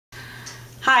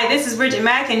Hi, this is Bridget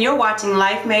Mack and you're watching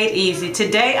Life Made Easy.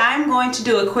 Today I'm going to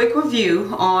do a quick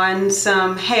review on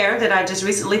some hair that I just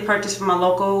recently purchased from my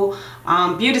local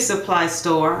beauty supply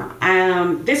store.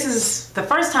 This is the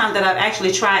first time that I've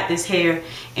actually tried this hair,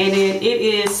 and it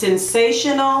is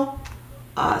Sensational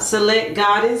Select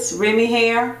Goddess Remi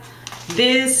hair.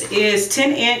 This is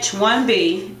 10-inch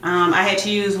 1B. I had to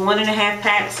use 1.5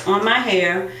 packs on my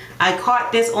hair. I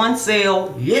caught this on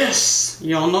sale. Yes,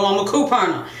 y'all know I'm a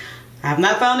couponer. I have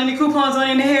not found any coupons on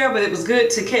any hair, but it was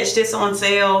good to catch this on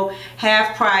sale,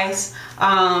 half price.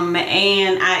 And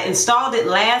I installed it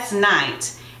last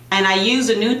night, and I used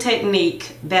a new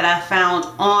technique that I found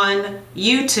on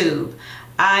YouTube.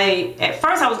 At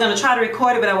first I was going to try to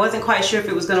record it, but I wasn't quite sure if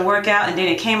it was going to work out, and then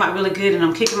it came out really good, and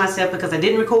I'm kicking myself because I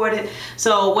didn't record it.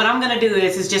 So what I'm going to do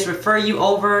is just refer you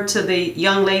over to the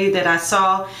young lady that I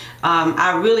saw.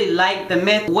 I really like the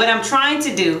method. What I'm trying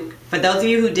to do, for those of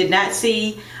you who did not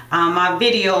see my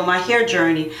video on my hair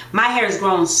journey, my hair has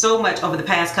grown so much over the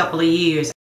past couple of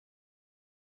years.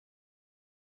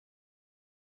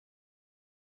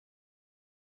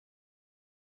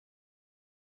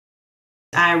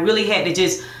 I really had to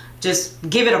just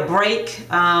give it a break.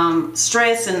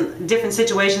 Stress and different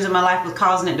situations in my life was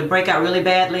causing it to break out really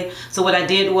badly. So what I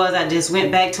did was I just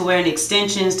went back to wearing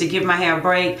extensions to give my hair a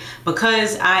break.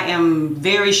 Because I am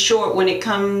very short when it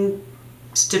comes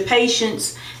to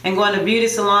patience and going to beauty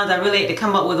salons, I really had to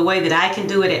come up with a way that I can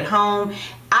do it at home.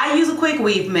 I use a quick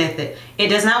weave method. It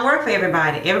does not work for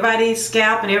everybody. Everybody's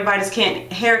scalp and everybody's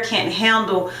hair can't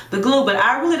handle the glue, but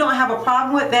I really don't have a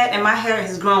problem with that, and my hair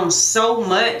has grown so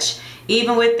much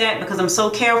even with that because I'm so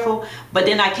careful. But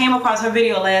then I came across her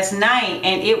video last night,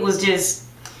 and it was just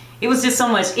so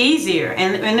much easier.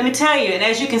 And let me tell you, and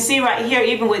as you can see right here,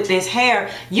 even with this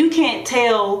hair, you can't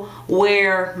tell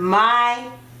where my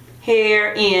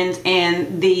hair ends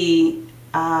and the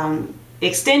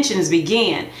extensions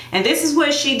begin. And this is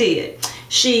what she did.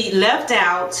 She left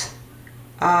out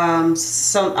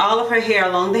all of her hair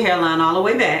along the hairline all the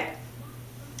way back,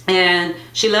 and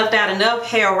she left out enough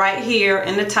hair right here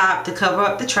in the top to cover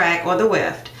up the track or the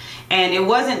weft. And it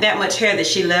wasn't that much hair that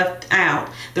she left out.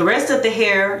 The rest of the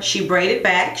hair she braided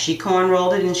back. She corn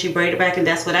rolled it and she braided back, and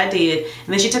that's what I did.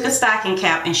 And then she took a stocking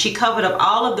cap and she covered up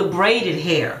all of the braided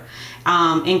hair,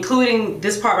 including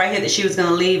this part right here that she was going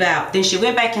to leave out. Then she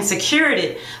went back and secured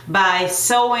it by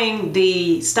sewing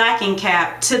the stocking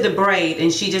cap to the braid,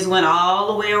 and she just went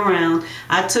all the way around.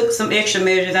 I took some extra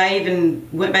measures. I even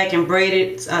went back and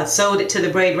braided, sewed it to the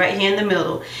braid right here in the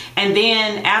middle. And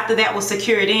then after that was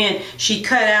secured in, she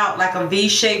cut out like a V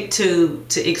shape to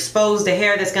expose the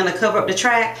hair that's going to cover up the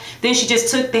track. Then she just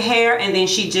took the hair and then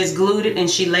she just glued it and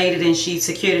she laid it and she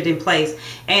secured it in place.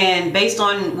 And based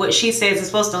on what she says, it's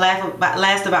supposed to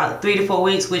last about 3 to 4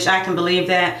 weeks, which I can believe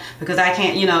that, because I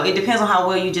can't, you know, it depends on how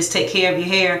well you just take care of your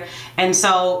hair. And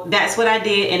so that's what I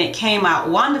did, and it came out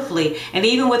wonderfully. And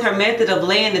even with her method of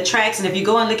laying the tracks, and if you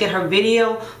go and look at her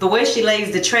video, the way she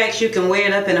lays the tracks, you can wear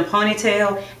it up in a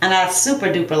ponytail, and I super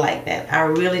duper like that. I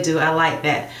really do. I like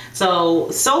that. So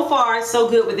far so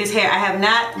good with this hair. I have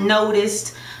not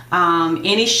noticed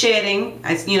any shedding.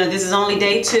 You know, this is only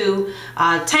day 2.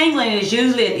 Tangling is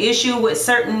usually an issue with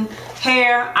certain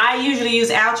hair. I usually use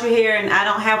ultra hair and I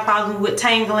don't have problems with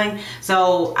tangling,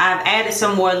 so I've added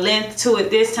some more length to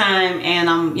it this time, and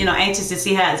I'm, you know, anxious to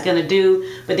see how it's gonna do.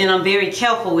 But then I'm very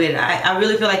careful with it. I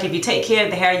really feel like if you take care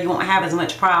of the hair, you won't have as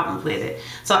much problems with it.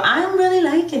 So I'm really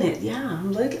liking it. Yeah,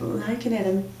 I'm liking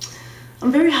it.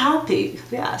 I'm very happy.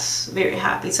 Yes, very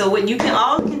happy. So what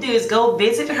all you can do is go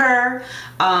visit her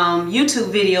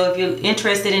YouTube video if you're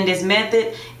interested in this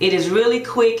method. It is really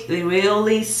quick,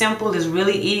 really simple, it's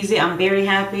really easy. I'm very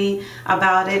happy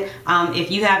about it. If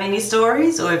you have any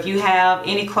stories or if you have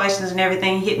any questions and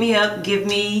everything, hit me up,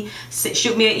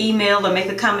 shoot me an email or make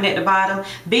a comment at the bottom.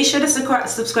 Be sure to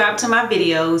subscribe to my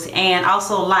videos, and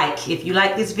also like. If you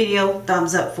like this video,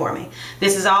 thumbs up for me.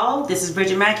 This is all. This is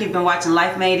Bridget Mack. You've been watching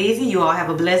Life Made Easy. You all have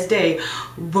a blessed day.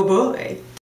 Bye-bye.